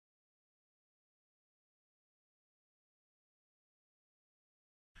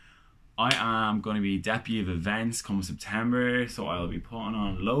I am going to be deputy of events come September, so I'll be putting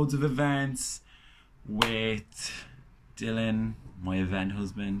on loads of events with Dylan, my event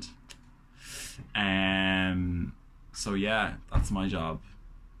husband. So yeah, that's my job.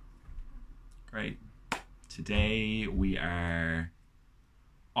 Great. Today we are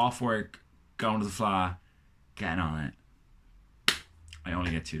off work, going to the flat, getting on it. I only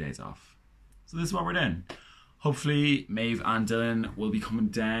get 2 days off. So this is what we're doing. Hopefully Maeve and Dylan will be coming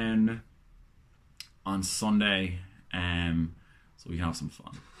down on Sunday, so we can have some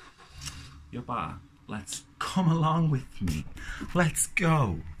fun. Yuppa, let's come along with me. Let's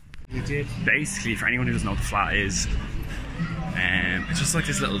go. Basically, for anyone who doesn't know what the flat is, it's just like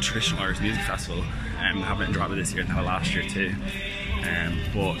this little traditional Irish music festival. We have it in Drogheda this year and had it last year too.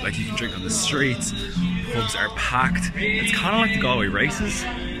 But like, you can drink on the streets, pubs are packed. It's kind of like the Galway races,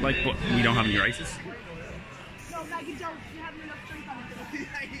 like, but we don't have any races. No, Maggie, don't. You haven't enough drink on it.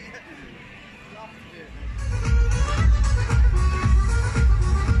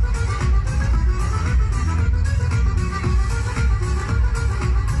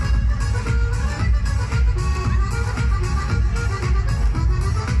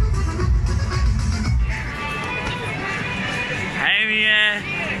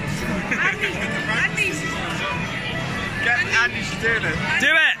 Andy's doing it.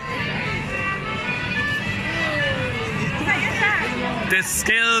 Do it! The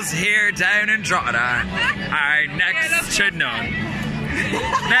skills here down in Drogheda are next to none.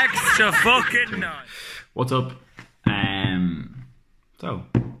 Next to fucking none. What's up? So,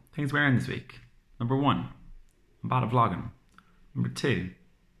 things we're in this week. Number 1, I'm bad at vlogging. Number 2, I'm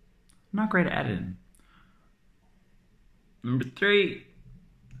not great at editing. Number 3,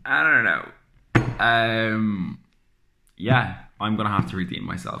 I don't know. Yeah, I'm gonna have to redeem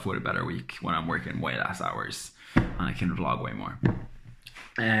myself with a better week when I'm working way less hours and I can vlog way more.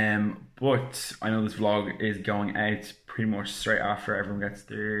 But I know this vlog is going out pretty much straight after everyone gets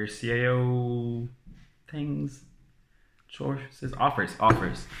their CAO things, choices, offers.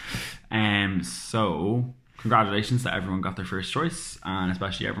 So congratulations to everyone got their first choice, and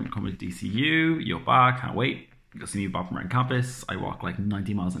especially everyone coming to DCU. Yuppa, can't wait. You'll see me bopping around campus. I walk like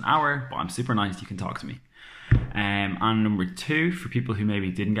 90 miles an hour, but I'm super nice, you can talk to me. And number 2, for people who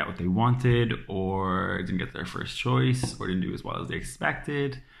maybe didn't get what they wanted, or didn't get their first choice, or didn't do as well as they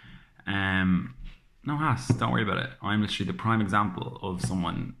expected, no hass, don't worry about it. I'm literally the prime example of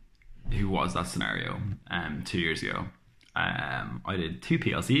someone who was that scenario 2 years ago. I did 2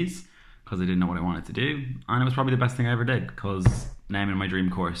 PLCs because I didn't know what I wanted to do, and it was probably the best thing I ever did, because now I'm in my dream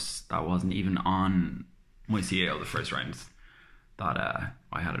course that wasn't even on my CAO the first round that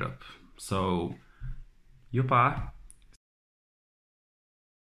I had it up. So Yuppa,